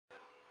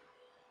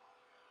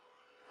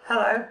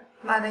Hello,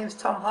 my name is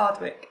Tom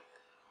Hardwick.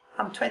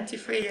 I'm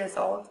 23 years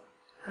old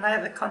and I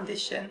have a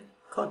condition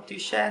called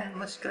Duchenne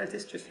Muscular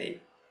Dystrophy,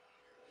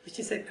 which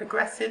is a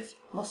progressive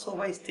muscle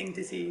wasting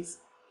disease.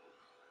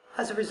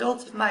 As a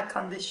result of my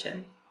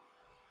condition,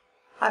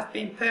 I've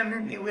been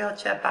permanently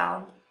wheelchair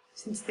bound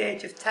since the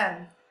age of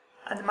 10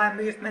 and my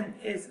movement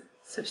is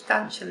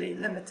substantially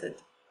limited.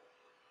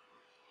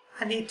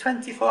 I need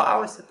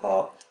 24-hour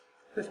support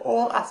with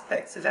all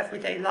aspects of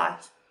everyday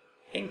life,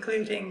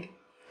 including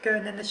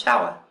going in the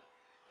shower,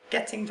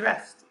 getting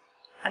dressed,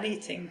 and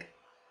eating.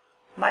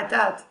 My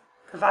dad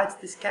provides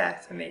this care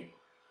for me.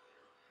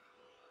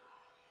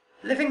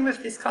 Living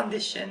with this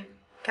condition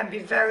can be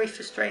very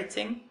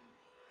frustrating,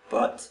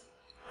 but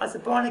as a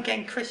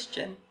born-again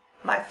Christian,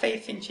 my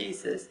faith in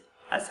Jesus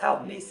has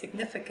helped me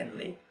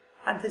significantly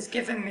and has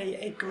given me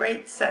a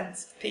great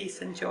sense of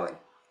peace and joy.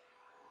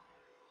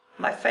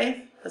 My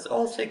faith has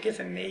also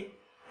given me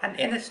an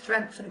inner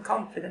strength and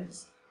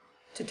confidence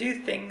to do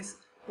things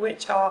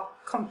which are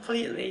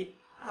completely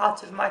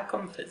out of my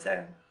comfort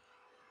zone.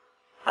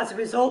 As a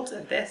result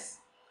of this,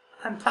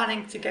 I'm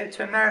planning to go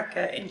to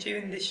America in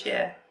June this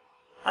year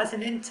as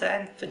an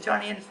intern for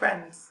Joni and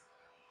Friends,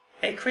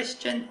 a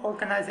Christian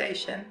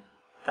organisation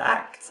that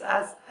acts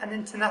as an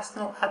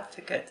international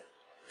advocate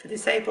for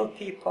disabled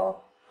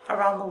people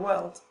around the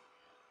world.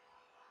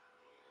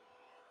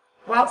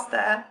 Whilst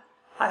there,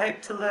 I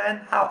hope to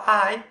learn how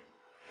I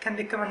can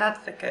become an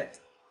advocate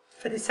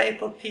for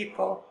disabled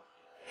people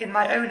in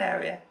my own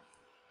area,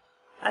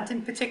 and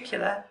in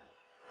particular,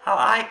 how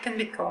I can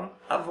become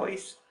a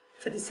voice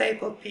for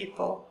disabled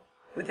people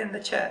within the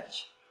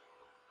church.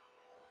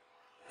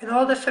 In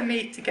order for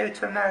me to go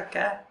to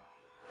America,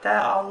 there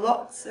are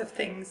lots of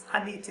things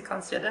I need to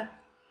consider,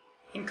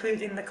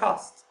 including the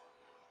cost.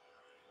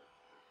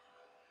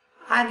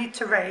 I need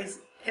to raise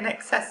in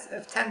excess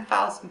of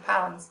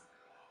 £10,000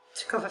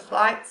 to cover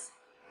flights,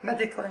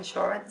 medical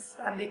insurance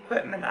and the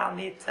equipment I'll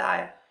need to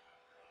hire,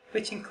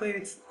 which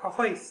includes a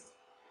hoist,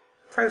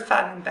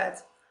 profiling bed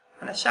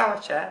and a shower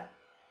chair.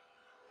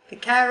 The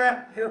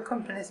carer who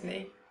accompanies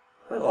me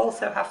will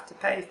also have to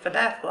pay for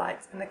their flight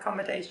and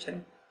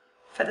accommodation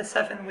for the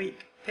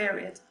 7-week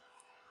period.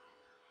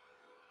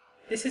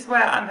 This is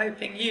where I'm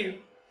hoping you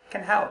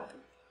can help.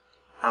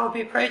 I will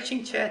be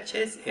approaching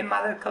churches in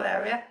my local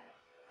area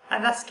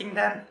and asking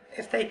them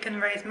if they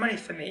can raise money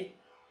for me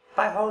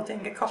by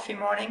holding a coffee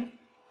morning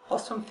or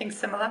something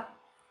similar.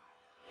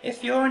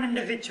 If you're an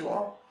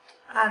individual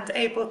and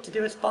able to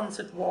do a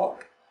sponsored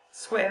walk,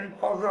 swim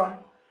or run,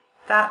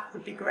 that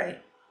would be great.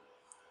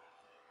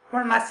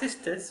 One of my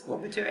sisters will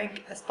be doing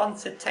a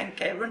sponsored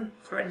 10k run,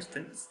 for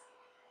instance.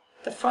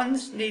 The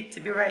funds need to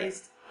be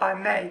raised by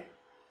May,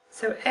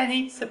 so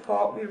any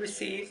support we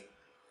receive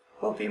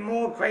will be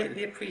more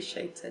greatly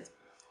appreciated.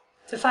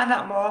 To find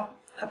out more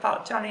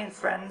about Joni and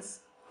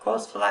Friends,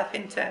 Cause for Life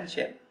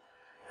internship,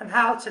 and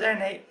how to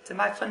donate to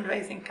my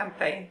fundraising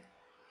campaign,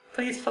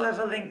 please follow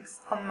the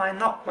links on my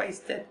Not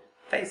Wasted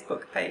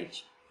Facebook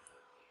page.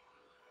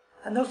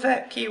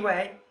 Another key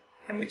way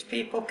in which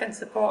people can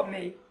support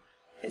me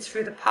is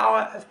through the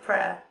power of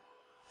prayer,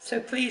 so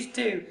please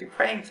do be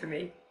praying for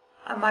me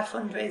and my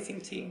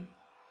fundraising team,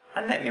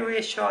 and let me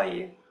reassure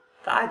you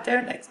that I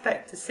don't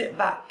expect to sit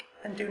back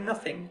and do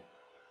nothing.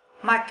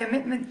 My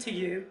commitment to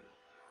you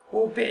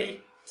will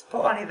be to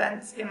put on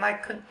events in my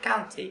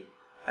county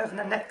over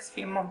the next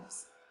few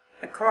months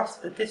across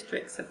the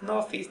districts of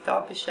North East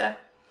Derbyshire,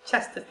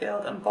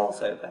 Chesterfield and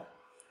Bolsover,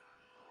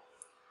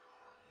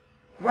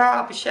 where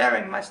I'll be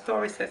sharing my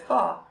story so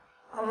far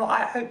and what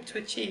I hope to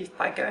achieve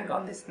by going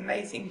on this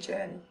amazing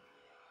journey.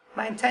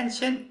 My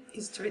intention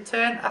is to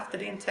return after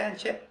the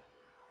internship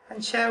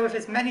and share with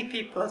as many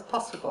people as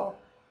possible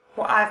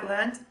what I've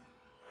learned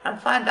and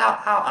find out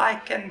how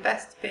I can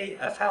best be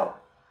of help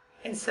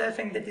in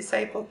serving the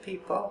disabled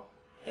people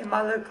in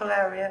my local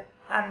area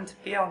and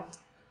beyond.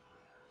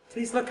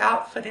 Please look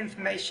out for the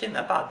information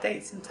about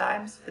dates and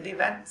times for the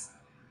events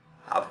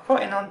I'll be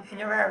putting on in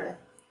your area.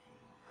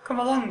 Come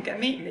along and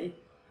meet me.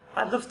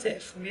 I'd love to hear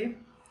from you.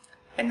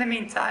 In the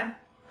meantime,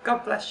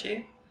 God bless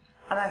you,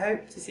 and I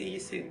hope to see you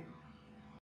soon.